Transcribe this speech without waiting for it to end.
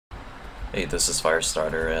Hey, this is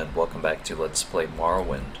Firestarter, and welcome back to Let's Play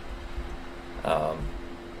Morrowind. Um,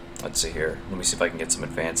 let's see here. Let me see if I can get some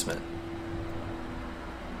advancement.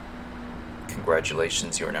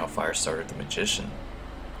 Congratulations, you are now Firestarter the Magician.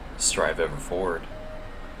 Strive ever forward.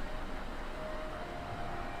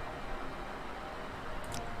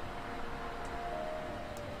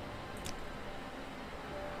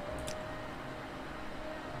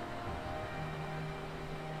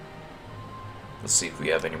 Let's see if we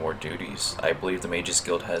have any more duties. I believe the Mages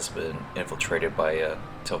Guild has been infiltrated by a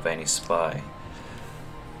Telvanni spy.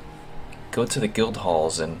 Go to the guild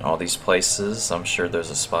halls and all these places. I'm sure there's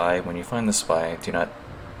a spy. When you find the spy, do not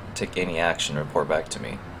take any action. Report back to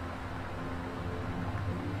me.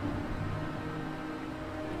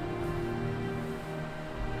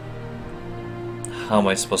 How am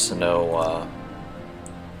I supposed to know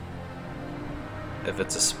if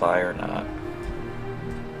it's a spy or not?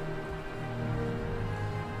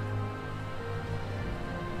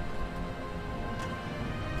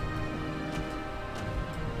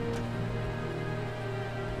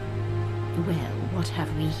 Well, what have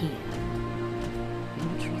we here?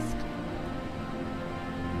 Interesting.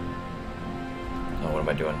 Oh, what am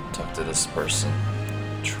I doing? Talk to this person.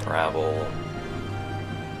 Travel.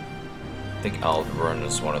 I think Aldrun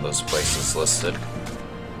is one of those places listed.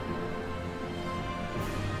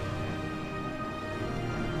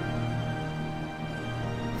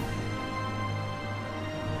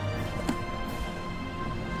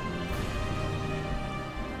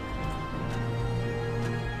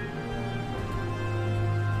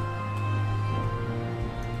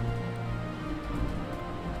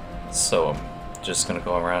 So I'm just gonna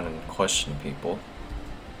go around and question people.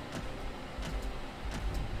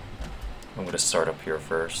 I'm gonna start up here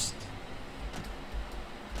first.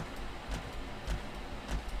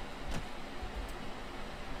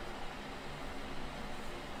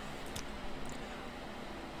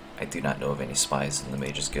 I do not know of any spies in the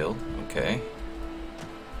Mages Guild. Okay.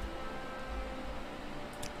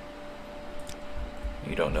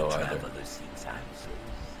 You don't know either.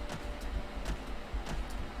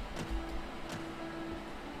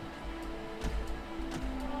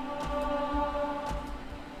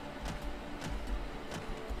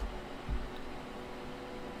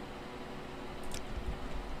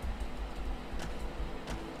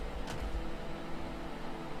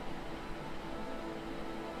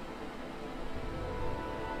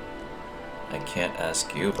 I can't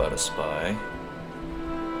ask you about a spy.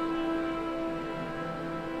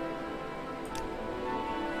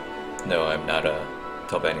 No, I'm not a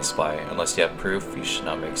Telvanni spy. Unless you have proof, you should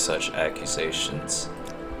not make such accusations.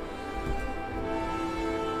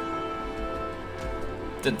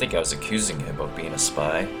 Didn't think I was accusing him of being a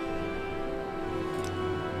spy.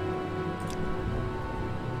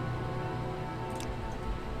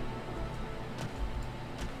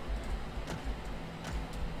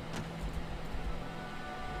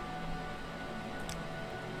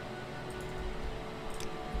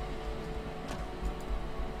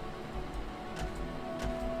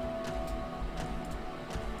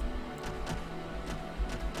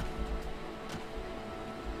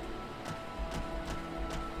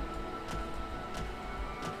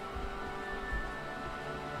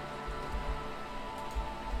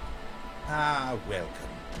 Ah,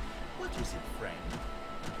 welcome. What is it, friend?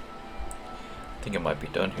 I think it might be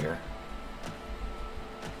done here.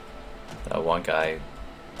 That one guy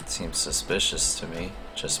seems suspicious to me,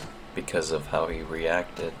 just because of how he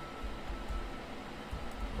reacted.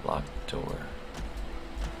 Locked door.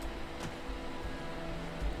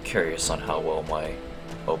 Curious on how well my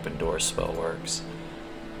open door spell works.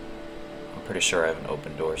 I'm pretty sure I have an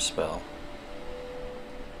open door spell.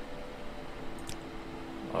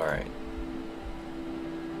 Alright.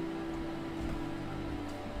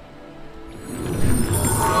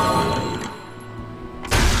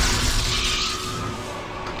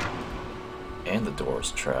 And the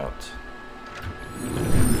door's trapped.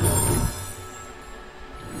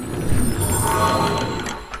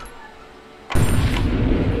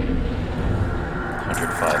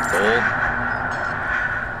 105 gold.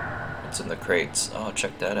 What's in the crates? Oh,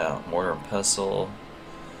 check that out. Mortar and pestle.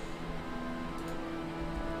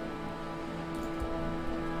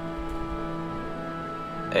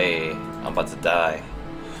 Hey, I'm about to die.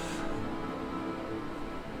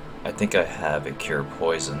 I think I have a cure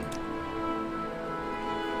poison.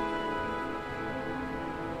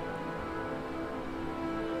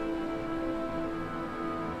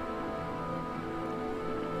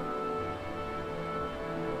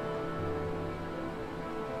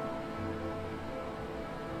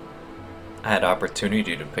 I had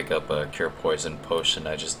opportunity to pick up a cure poison potion.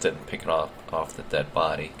 I just didn't pick it off the dead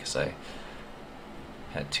body because I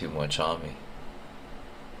Had too much on me.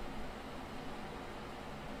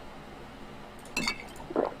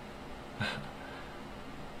 I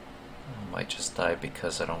might just die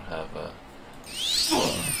because I don't have a...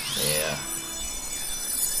 Yeah.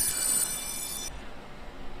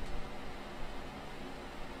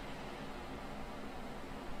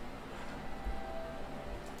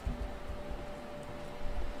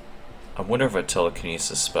 I wonder if a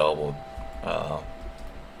telekinesis spell will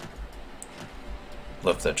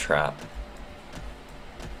lift the trap.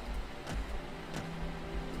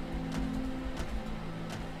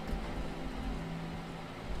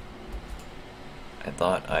 I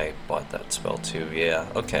thought I bought that spell too. Yeah,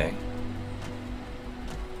 okay.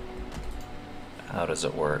 How does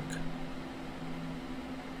it work?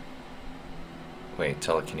 Wait,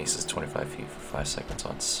 telekinesis 25 feet for 5 seconds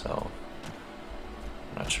on self.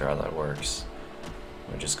 I'm not sure how that works.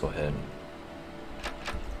 Let me just go ahead and...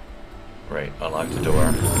 Right, unlock the door.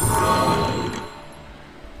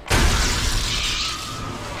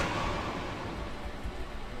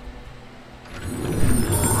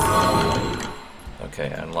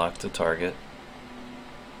 Okay, unlock the target.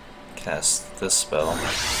 Cast this spell.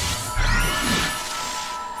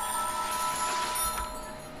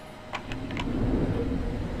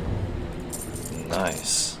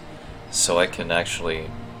 Nice. So I can actually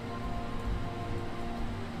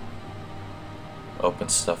open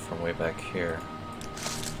stuff from way back here.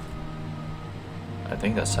 I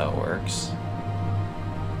think that's how it works.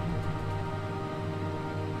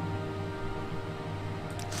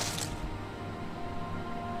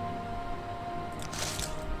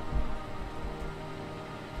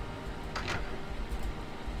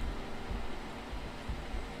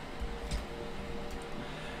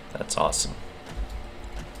 That's awesome.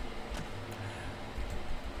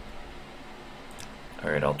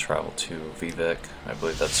 Alright, I'll travel to Vivek. I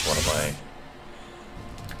believe that's one of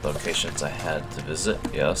my locations I had to visit,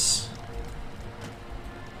 yes.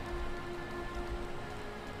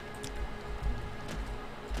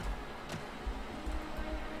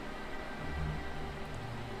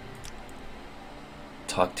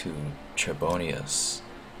 Talk to Trebonius.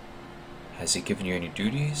 Has he given you any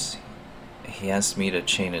duties? He asked me to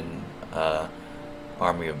chain an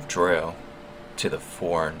army of Drow to the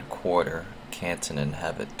foreign quarter Canton and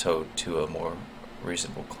have it towed to a more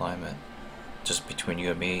reasonable climate. Just between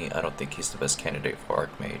you and me, I don't think he's the best candidate for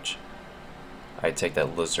Archmage. I'd take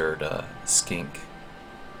that lizard skink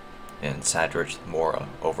and Sadrich Mora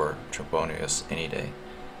over Trebonius any day.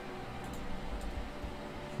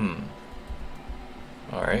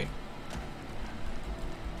 Alright.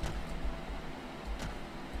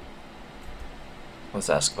 Let's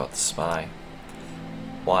ask about the spy.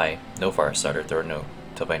 Why? No Firestarter, there are no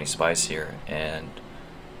Telvanni spies here, and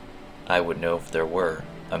I would know if there were.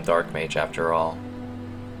 I'm the Archmage after all.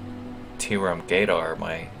 Tiram Gadar,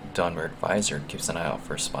 my Dunmer advisor, keeps an eye out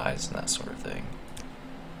for spies and that sort of thing.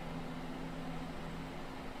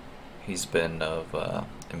 He's been of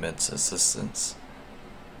immense assistance.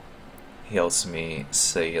 He helps me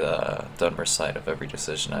say the Dunmer side of every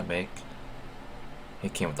decision I make. He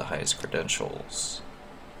came with the highest credentials.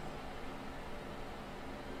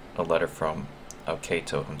 A letter from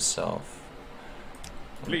Alcato himself.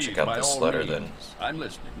 Let me check out this letter then. I'm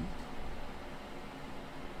listening.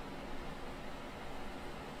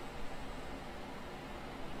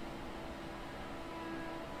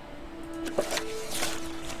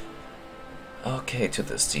 Okay, to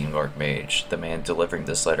the esteemed Archmage, the man delivering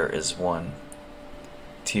this letter is one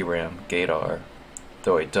Tiram Gadar.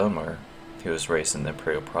 Though a Dunmer, he was raised in the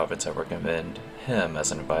Imperial Province. I recommend him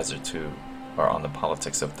as an advisor to or on the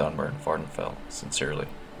politics of Dunmer and Vardenfell. Sincerely,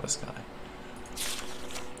 this guy.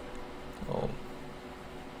 Oh.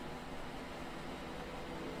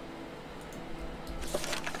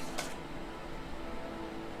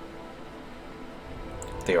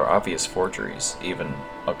 They are obvious forgeries. Even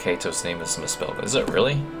Okato's name is misspelled. Is it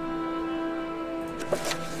really?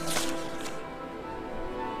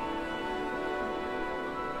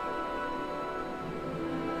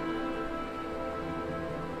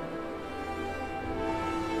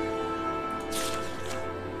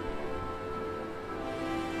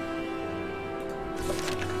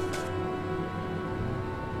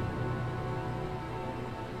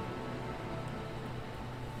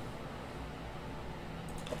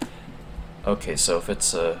 Okay, so if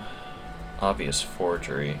it's a obvious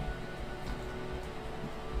forgery,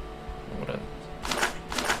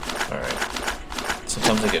 alright.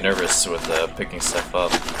 Sometimes I get nervous with picking stuff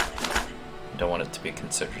up. I don't want it to be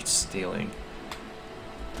considered stealing.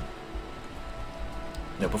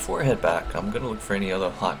 Now, before I head back, I'm gonna look for any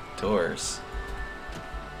other locked doors.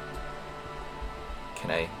 Can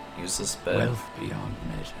Can I use this bed Wealth beyond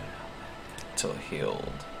measure. till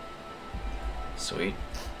healed? Sweet.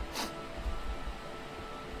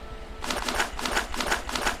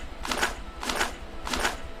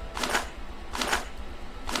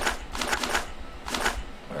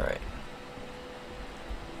 Alright.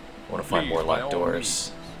 I want to find more locked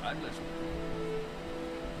doors.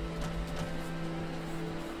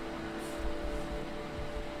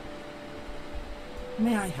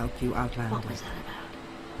 May I help you, Outlander? What was that about?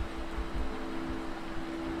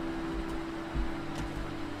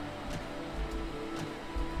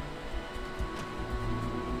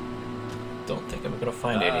 Don't think I'm gonna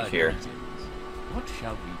find any here. What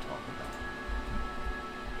shall we talk about?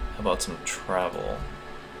 How about some travel?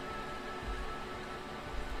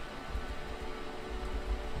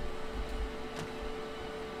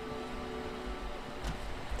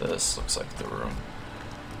 This looks like the room.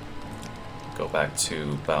 Go back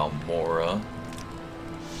to Balmora.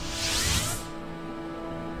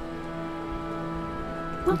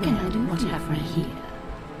 What can I do? What have we here?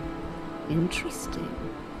 Interesting.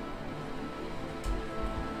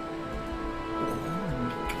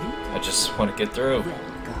 I just want to get through.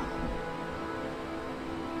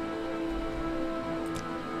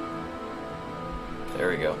 There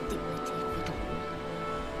we go.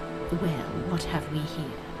 Well, what have we here?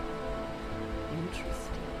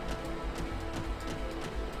 Interesting.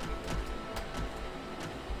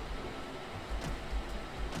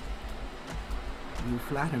 You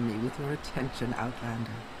flatter me with your attention,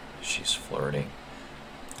 Outlander. She's flirting.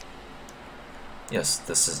 Yes,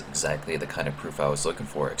 this is exactly the kind of proof I was looking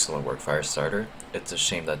for. Excellent work, Firestarter. It's a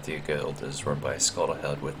shame that the guild is run by a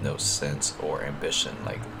scuttlehead with no sense or ambition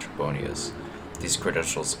like Trebonius. These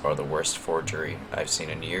credentials are the worst forgery I've seen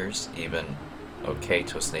in years. Even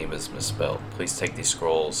Okato's name is misspelled. Please take these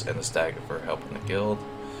scrolls and this dagger for help in the guild.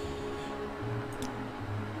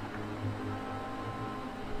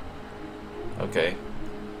 Okay.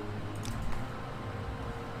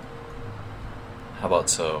 How about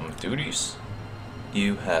some duties?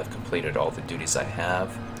 You have completed all the duties I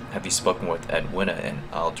have. Have you spoken with Edwina and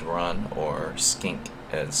Alderon or Skink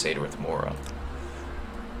and Seder with Mora?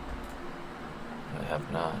 I have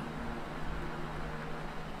not.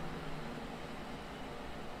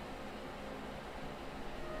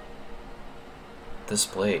 This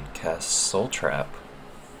blade casts Soul Trap,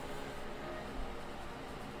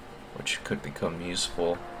 which could become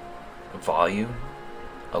useful. Value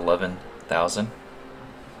 11,000.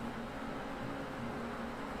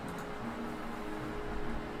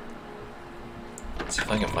 Let's see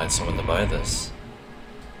if I can find someone to buy this.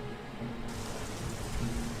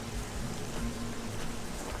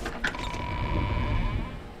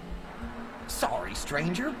 Sorry,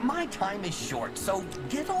 stranger. My time is short, so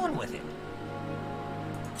get on with it.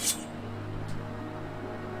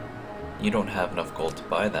 You don't have enough gold to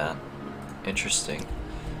buy that. Interesting.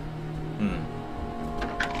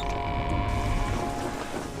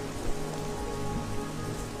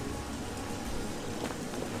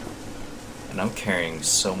 And I'm carrying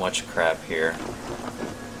so much crap here.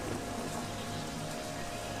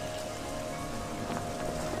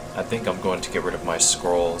 I think I'm going to get rid of my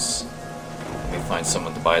scrolls. Let me find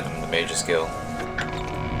someone to buy them in the Mages Guild.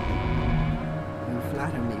 You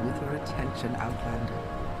flatter me with your attention, Outlander.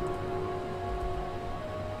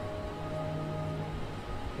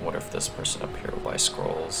 I wonder if this person up here will buy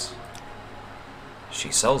scrolls.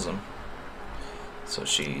 She sells them, so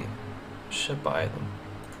she should buy them.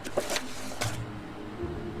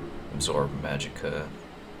 Absorb Magicka.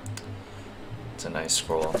 It's a nice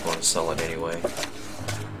scroll. I'm going to sell it anyway.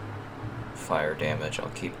 Fire damage, I'll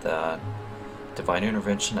keep that. Divine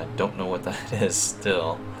Intervention, I don't know what that is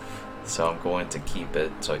still, so I'm going to keep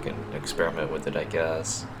it so I can experiment with it, I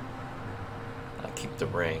guess. I'll keep the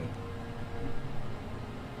ring.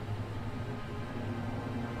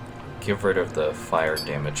 Give rid of the fire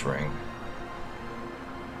damage ring.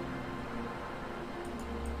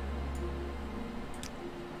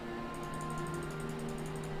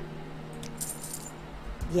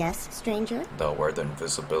 Yes, stranger? They'll wear the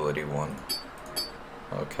invisibility one.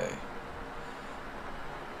 Okay.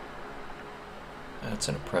 That's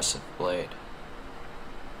an impressive blade.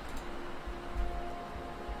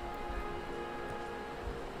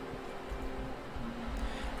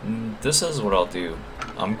 This is what I'll do.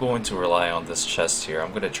 I'm going to rely on this chest here.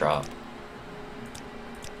 I'm going to drop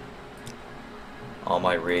all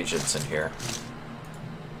my reagents in here.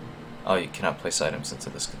 Oh, you cannot place items into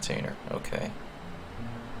this container. Okay.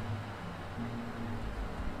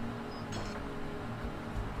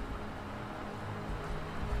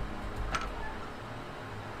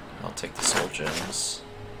 I'll take the soul gems.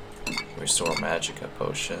 Restore Magica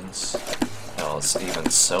potions. Hell, let's even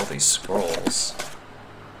sell these scrolls.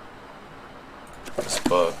 This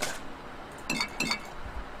book.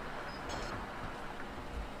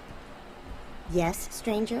 Yes,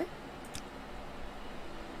 stranger?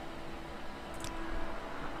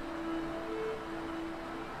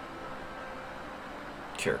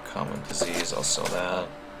 Cure common disease, I'll sell that.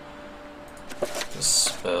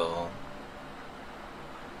 Dispel.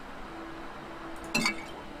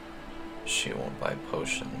 She won't buy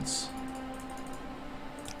potions.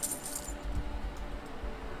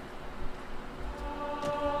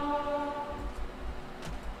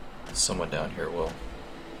 Someone down here will.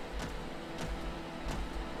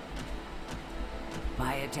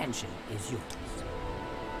 My attention is yours.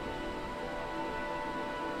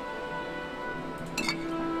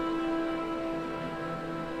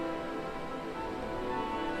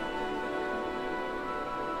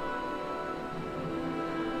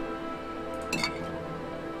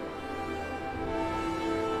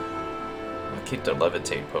 I'll keep the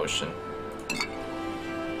levitate potion.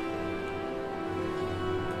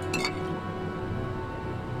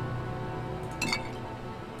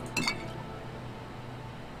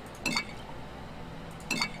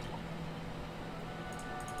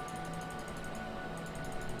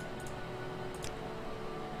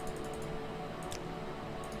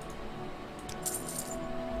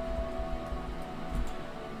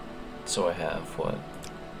 So I have, what?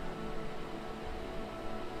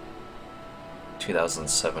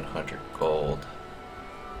 2,700 gold.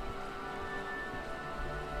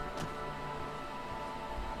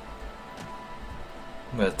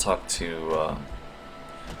 I'm gonna talk to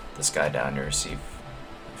this guy down here, see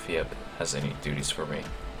if he has any duties for me.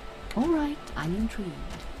 All right, I'm intrigued.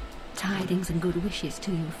 Tidings and good wishes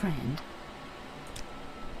to you, friend.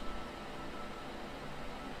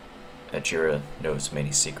 Ajira knows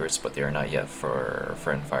many secrets, but they are not yet for a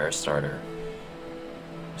friend Firestarter.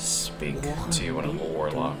 Speak to you when I'm a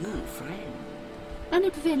warlock. An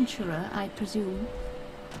adventurer, I presume.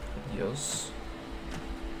 Yes.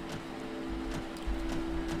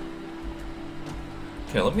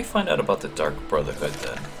 Okay, let me find out about the Dark Brotherhood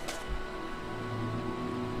then.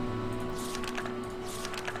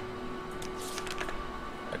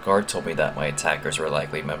 A guard told me that my attackers were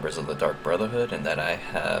likely members of the Dark Brotherhood and that I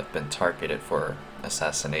have been targeted for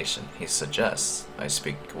assassination. He suggests I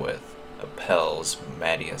speak with Appels,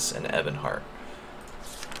 Mattias, and Ebonheart.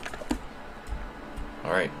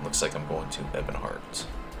 Alright, looks like I'm going to Ebonheart.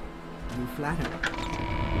 You flatter me.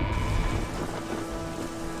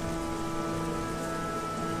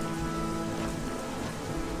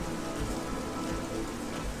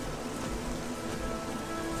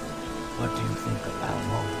 What do you think of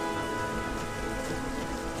Balmora?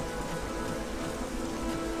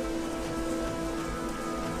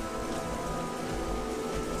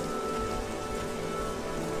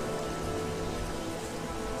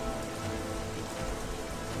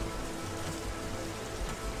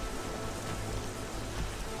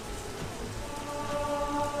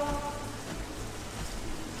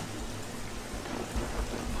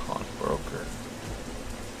 Pawnbroker.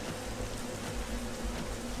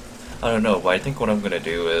 I don't know, but I think what I'm gonna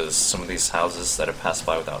do is some of these houses that have passed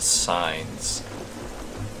by without signs,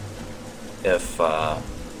 if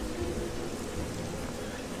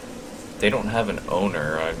they don't have an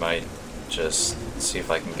owner, I might just see if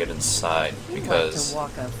I can get inside, because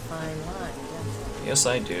walk a fine line, don't you? yes,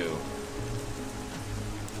 I do.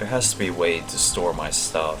 There has to be a way to store my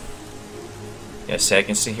stuff. Yeah, see, I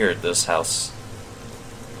can see here this house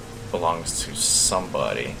belongs to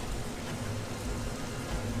somebody.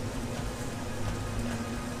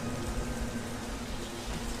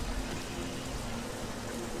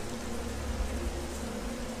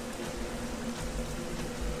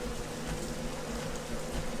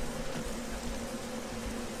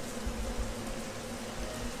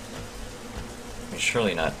 I mean,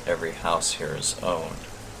 surely not every house here is owned.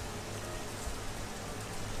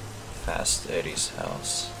 Fast Eddie's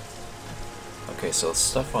house. Okay, so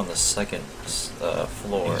stuff on the second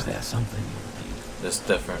floor Is there something you need? is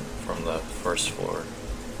different from the first floor.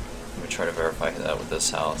 Let me try to verify that with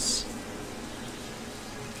this house.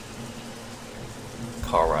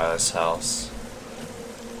 Kara's house.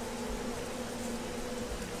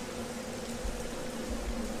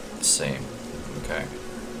 Same. Okay.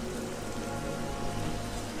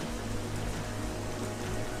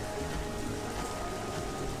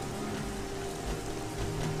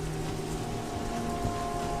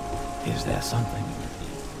 Is there something you need?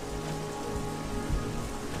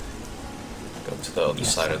 Go to the other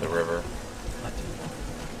Yes, side of the sir. river. What do you want?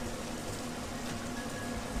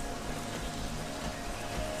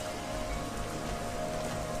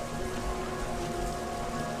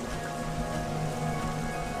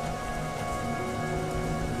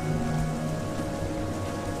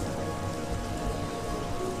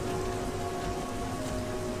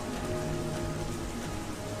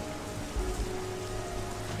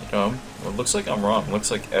 Well, it looks like I'm wrong. It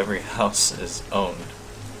looks like every house is owned.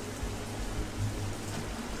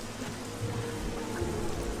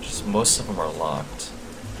 Just most of them are locked.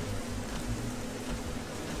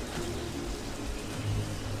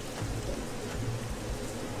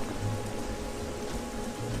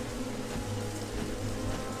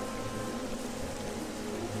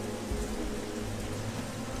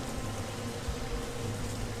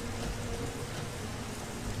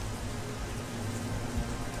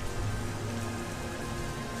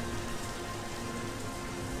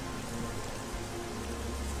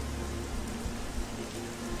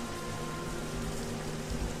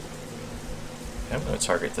 I'm going to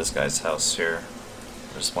target this guy's house here.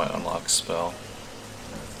 There's my unlock spell.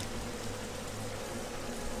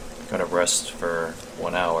 Gonna rest for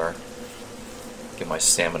 1 hour. Get my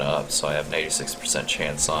stamina up so I have an 86%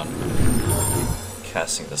 chance on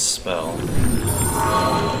casting the spell.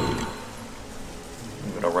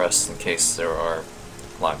 I'm gonna rest in case there are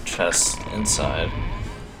locked chests inside.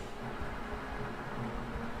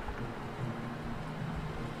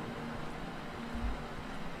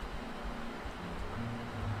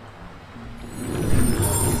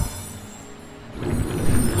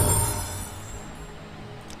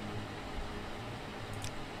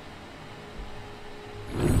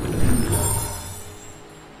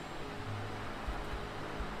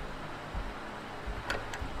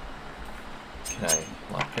 Can I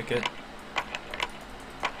lockpick it?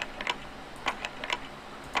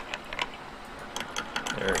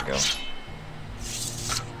 There we go.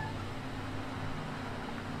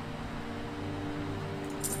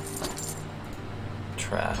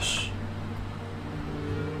 Trash.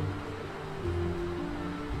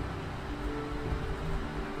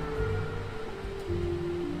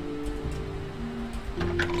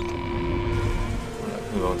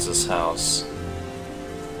 Who owns this house?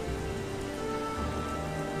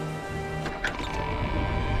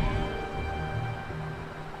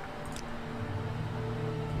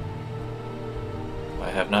 I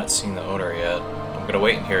have not seen the owner yet. I'm gonna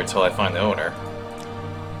wait in here until I find the owner.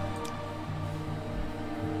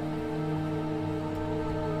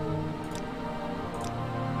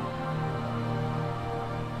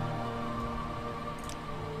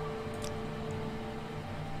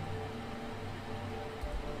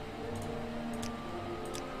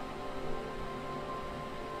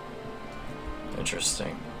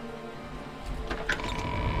 Interesting.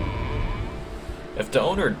 If the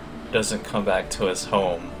owner doesn't come back to his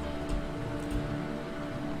home,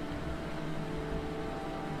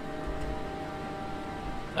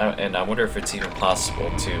 and I wonder if it's even possible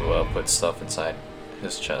to put stuff inside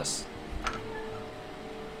his chest.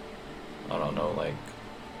 I don't know, like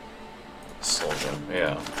soldier.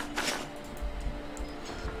 Yeah.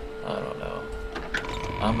 I don't know.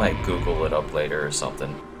 I might Google it up later or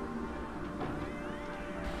something.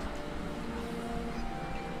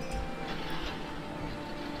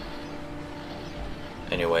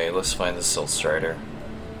 Anyway, let's find the Silt Strider.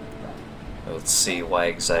 Let's see why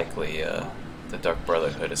exactly the Dark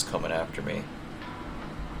Brotherhood is coming after me.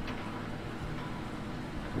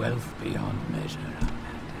 Wealth beyond measure.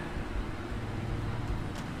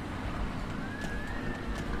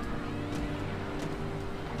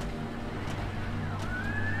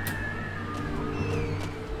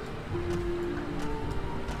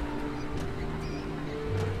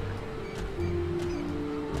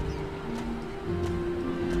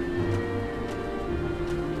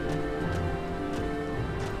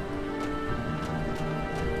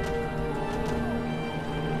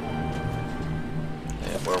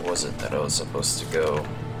 Where was it that I was supposed to go?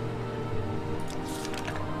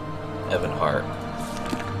 Evanhart.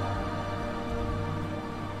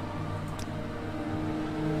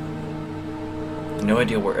 No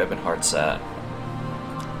idea where Evanhart's at.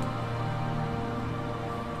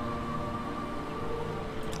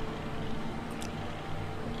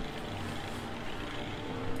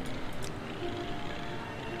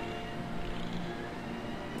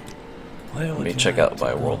 Let me check out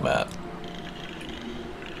my world map.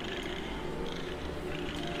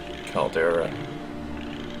 Caldera.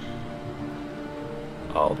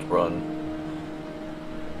 Aldrun.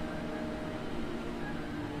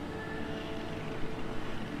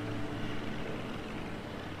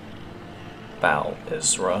 Bal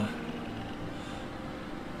Isra.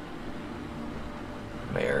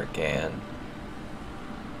 Mayor Gan.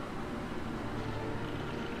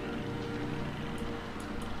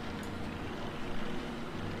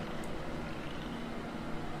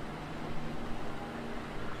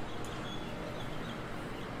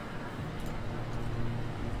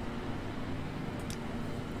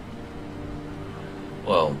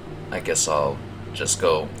 Well, I guess I'll just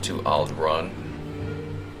go to Old Run.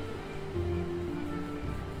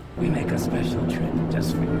 We make a special trip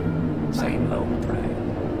just for you. Saying low prayer.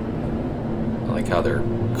 I like how they're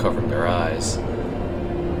covering their eyes.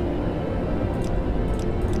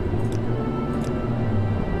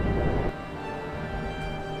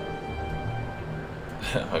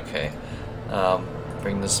 Okay.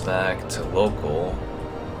 Bring this back to local.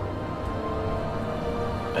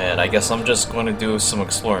 And I guess I'm just going to do some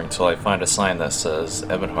exploring until I find a sign that says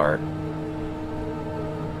Ebonheart.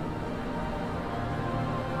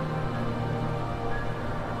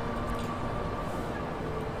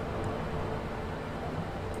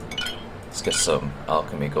 Let's get some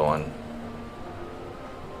alchemy going.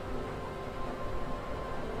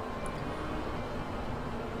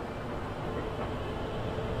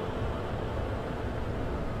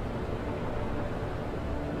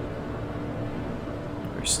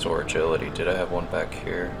 Restore agility. Did I have one back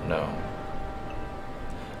here? No.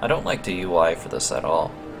 I don't like the UI for this at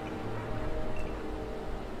all.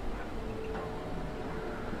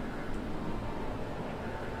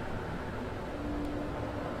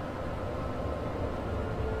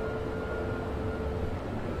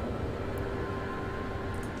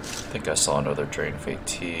 I think I saw another drain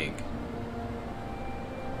fatigue.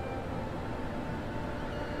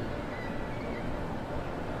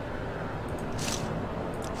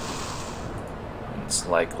 It's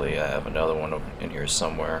likely I have another one in here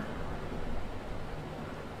somewhere.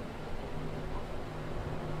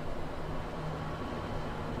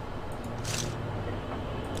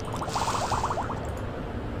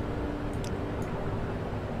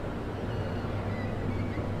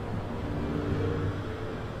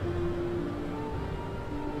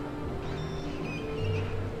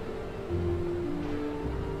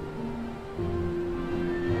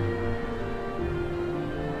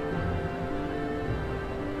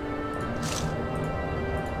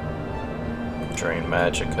 Drain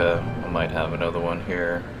Magicka. I might have another one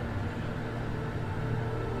here.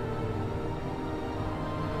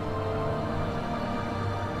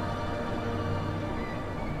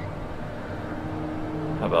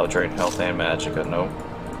 How about Drain Health and Magicka? Nope.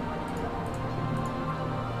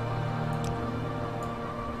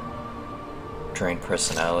 Drain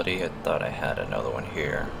Personality. I thought I had another one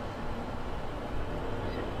here.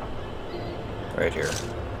 Right here.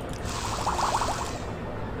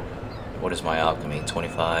 What is my alchemy?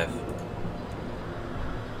 25?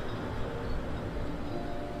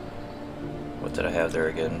 What did I have there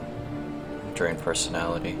again? Drain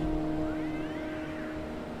Personality.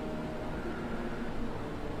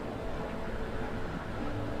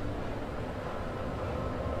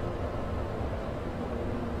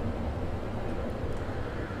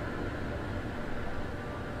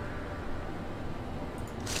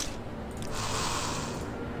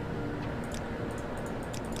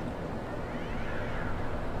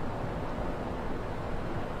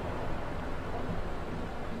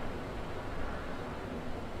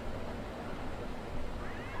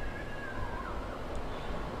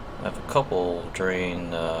 I have a couple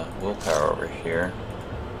drain willpower over here.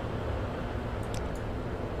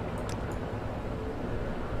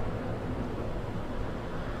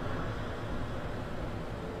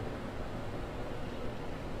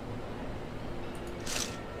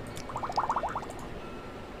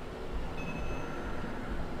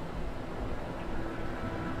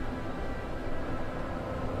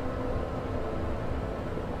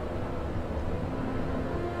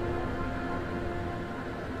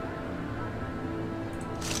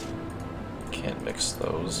 Can't mix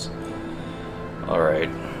those.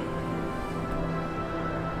 Alright.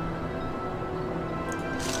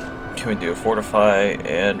 Can we do Fortify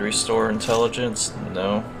and Restore Intelligence?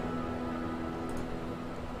 No.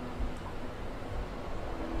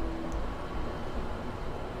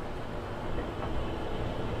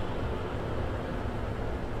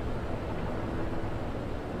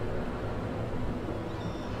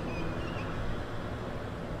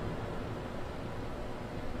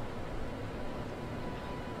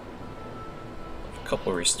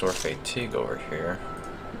 Couple Restore Fatigue over here.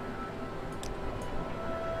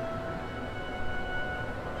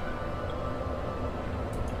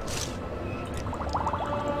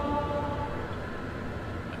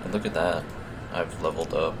 And look at that. I've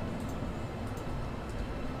leveled up.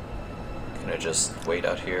 Can I just wait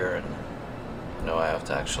out here and... No, I have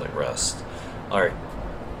to actually rest. Alright.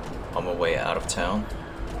 On my way out of town.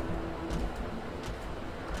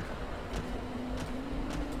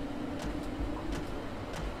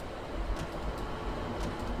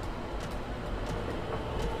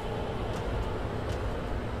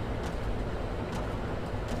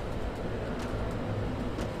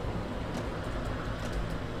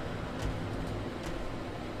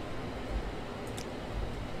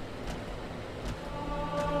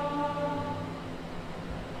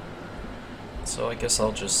 So I guess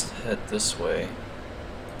I'll just head this way.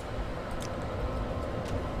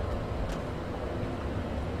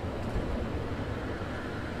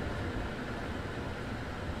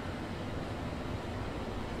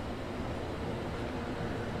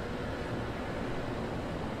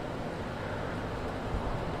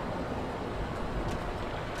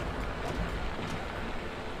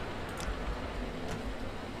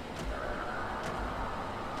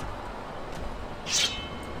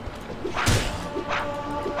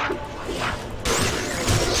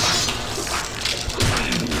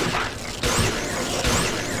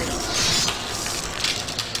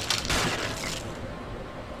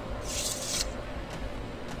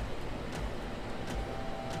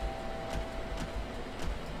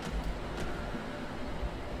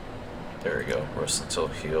 There we go, rest until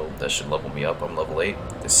healed. That should level me up. I'm level 8.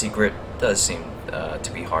 The secret does seem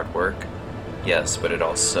to be hard work, yes, but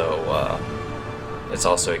it's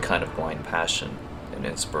also a kind of blind passion and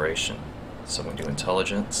inspiration. So we do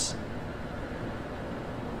intelligence.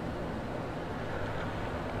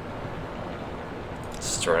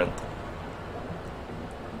 Strength.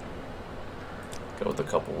 Go with a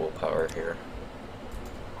couple willpower here.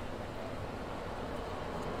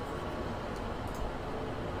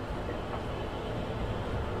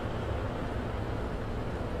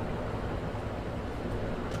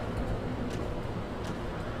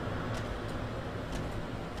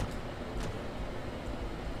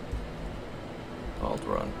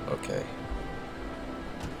 Run, okay.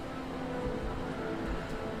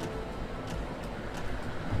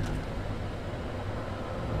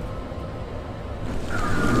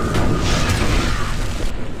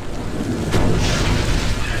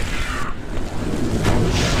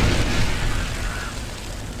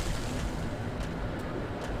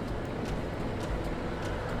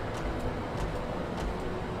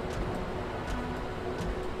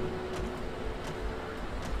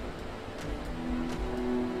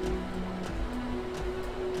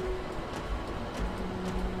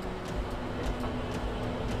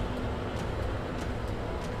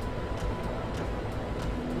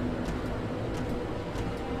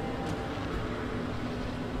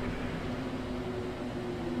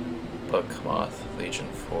 Buckmoth,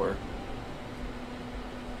 Legion 4. I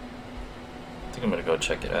think I'm gonna go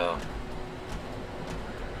check it out.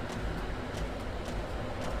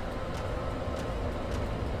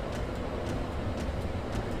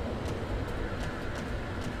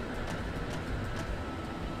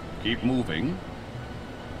 Keep moving.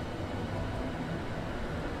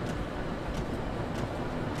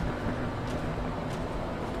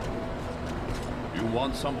 You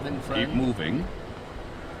want something, friend? Keep moving.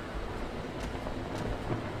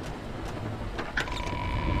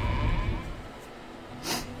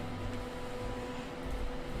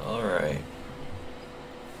 Alright.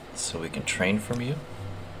 So we can train from you.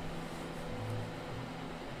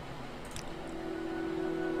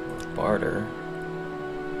 Barter.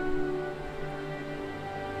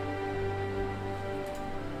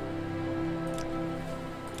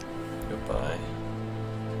 Goodbye.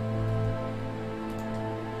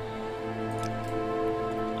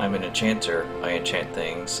 I'm an enchanter. I enchant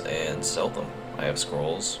things and sell them. I have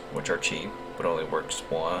scrolls, which are cheap, but only works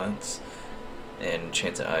once, and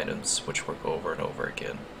enchanted items, which work over and over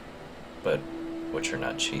again, but which are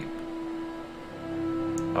not cheap.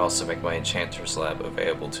 I also make my enchanter's lab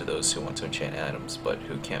available to those who want to enchant items, but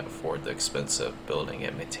who can't afford the expense of building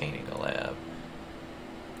and maintaining a lab.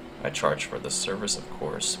 I charge for the service, of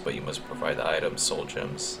course, but you must provide the items, soul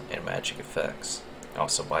gems, and magic effects. I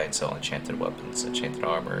also buy and sell enchanted weapons, enchanted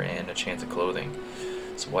armor, and enchanted clothing.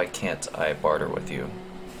 So why can't I barter with you?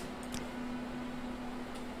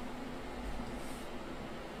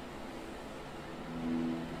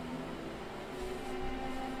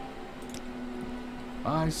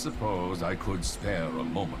 I suppose I could spare a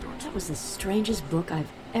moment or two. That was the strangest book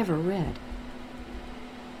I've ever read.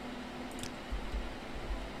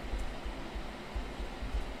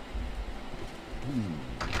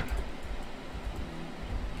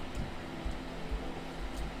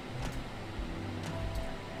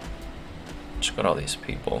 Check out all these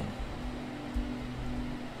people.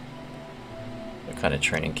 What kind of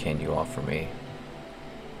training can you offer me?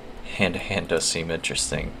 Hand to hand does seem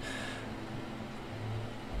interesting.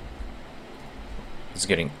 It's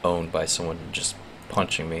getting owned by someone just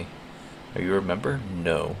punching me. Are you a member?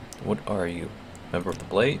 No. What are you? Member of the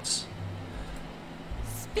Blades?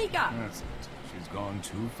 Speak up! That's it. She's gone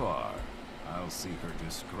too far. I'll see her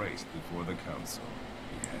disgraced before the council.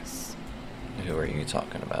 Yes. Who are you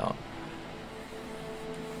talking about?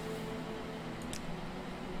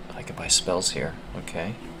 I can buy spells here.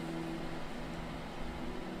 Okay.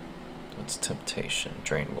 What's temptation?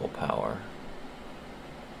 Drain willpower.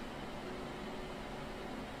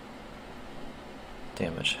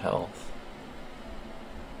 Damage health.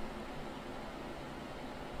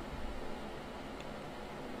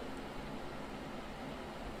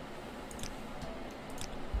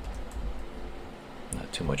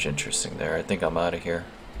 Not too much interesting there. I think I'm out of here.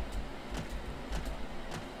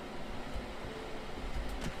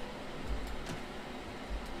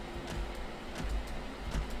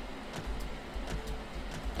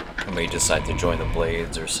 I may decide to join the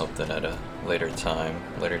Blades or something at a later time,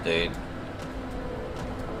 later date.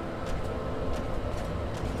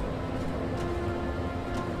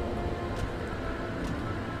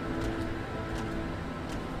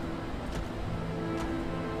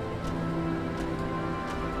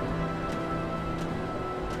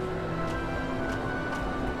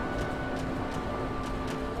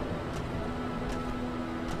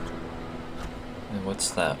 And what's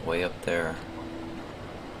that way up there?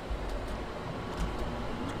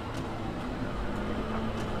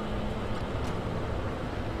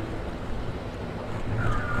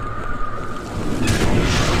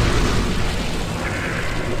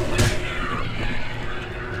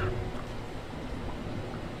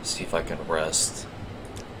 See if I can rest.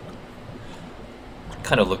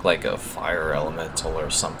 Kind of look like a fire elemental or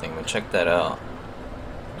something, but check that out.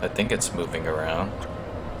 I think it's moving around.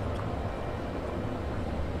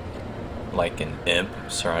 Like an imp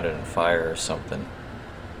surrounded in fire or something.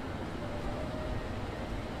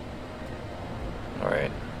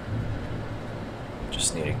 Alright.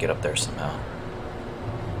 Just need to get up there somehow.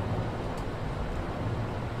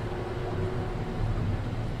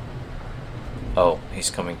 Oh, he's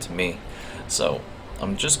coming to me. So,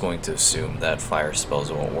 I'm just going to assume that fire spells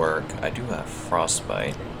won't work. I do have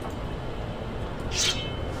frostbite.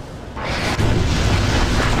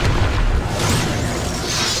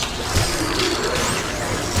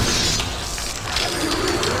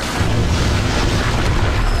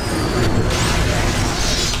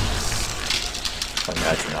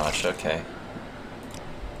 Imagine notch, okay.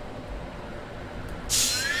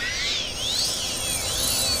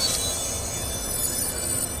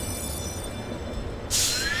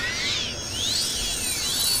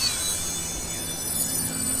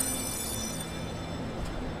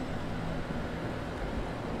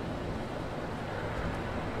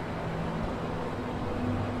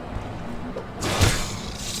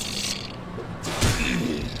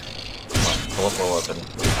 Pull up a weapon.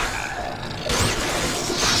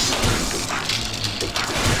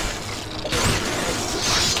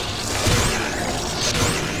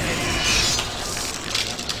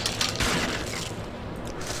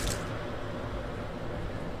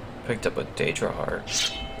 Picked up a Daedra heart.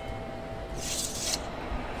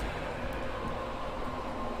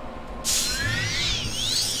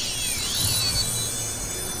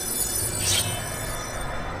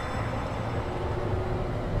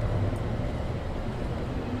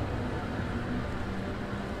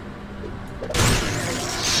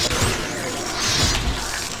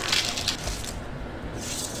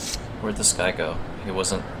 Where'd this guy go? He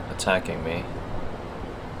wasn't attacking me.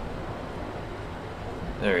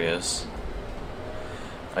 There he is.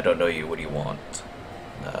 I don't know you, what do you want?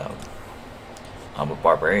 I'm a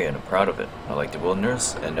barbarian, I'm proud of it. I like the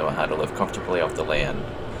wilderness and know how to live comfortably off the land.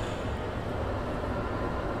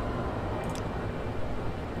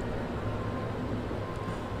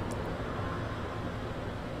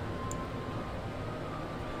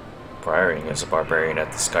 Briaring is a barbarian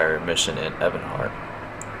at the Skyrim mission in Evanhart.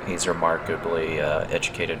 He's remarkably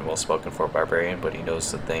educated and well-spoken for a barbarian, but he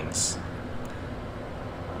knows the things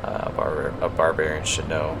a barbarian should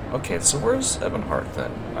know. Okay, so where's Evanhart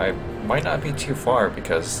then? I might not be too far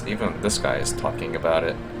because even this guy is talking about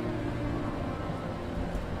it.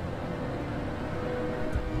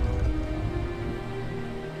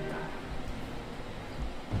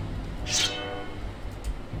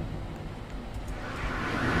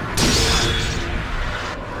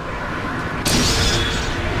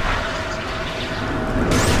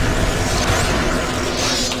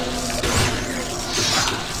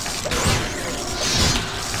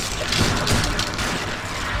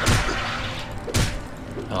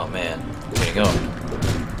 Oh man, where you go?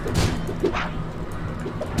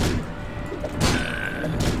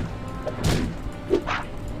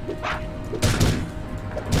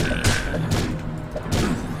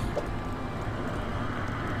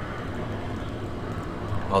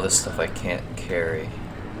 All this stuff I can't carry.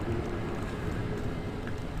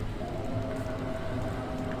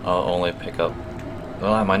 I'll only pick up...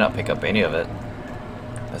 Well, I might not pick up any of it.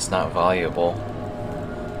 That's not valuable.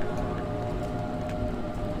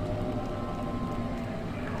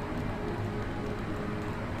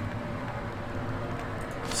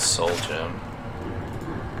 soul gem.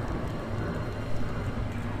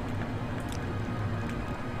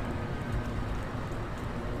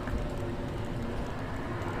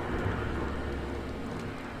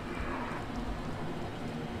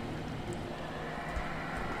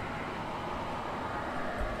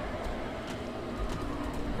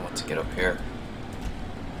 I want to get up here.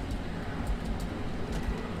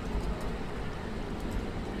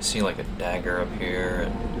 I see like a dagger up here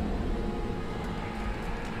and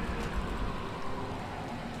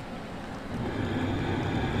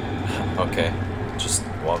okay, just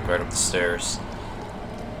walk right up the stairs.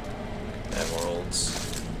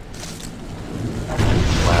 Emeralds.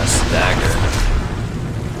 Last dagger.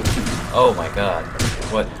 Oh my god.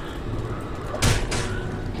 What?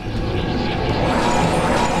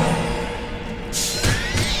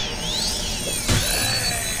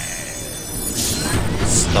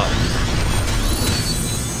 Stuck.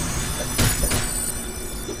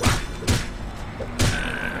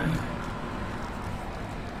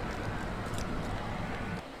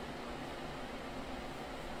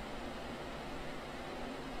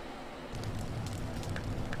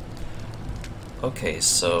 Okay,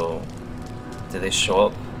 so did they show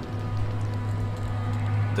up?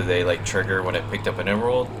 Did they like trigger when I picked up an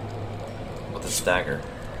emerald? With this dagger?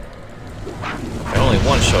 Okay, only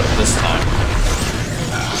one showed up this time.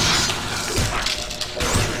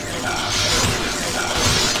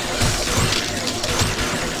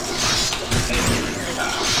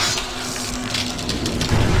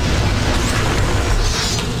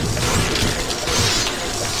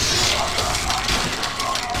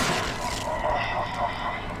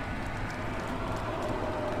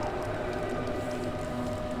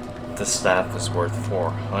 The staff was worth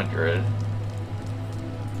 400.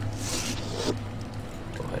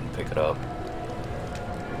 Go ahead and pick it up.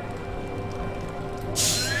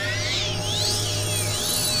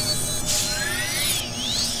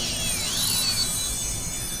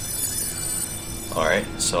 Alright,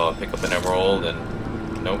 so I'll pick up an emerald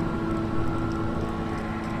and nope.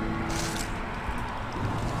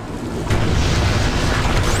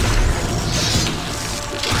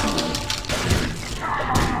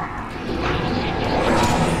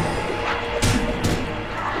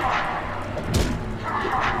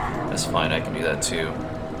 That's fine, I can do that too.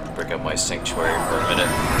 Break up my sanctuary for a minute.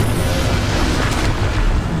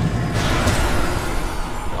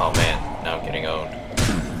 Oh man, now I'm getting owned.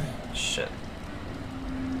 Shit.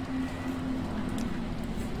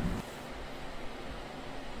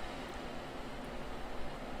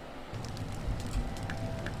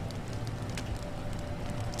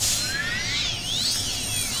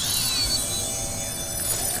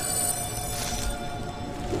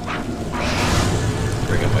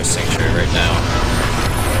 Bring up my sanctuary right now.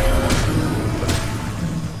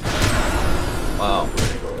 Wow.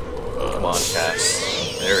 Come on,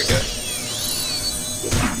 Cass. There we go.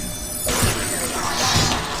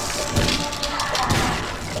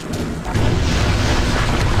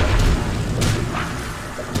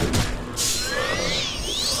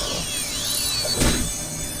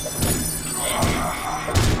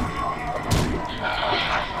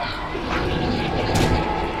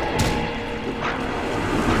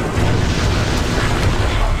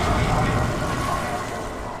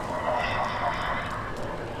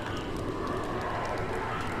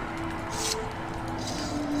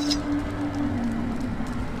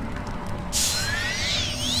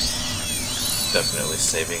 Definitely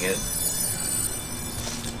saving it.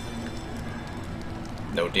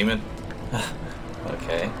 No demon?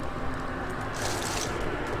 Okay.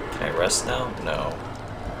 Can I rest now? No.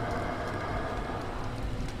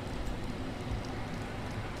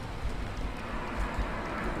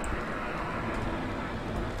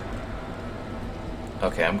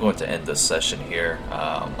 Okay, I'm going to end this session here.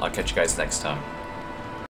 I'll catch you guys next time.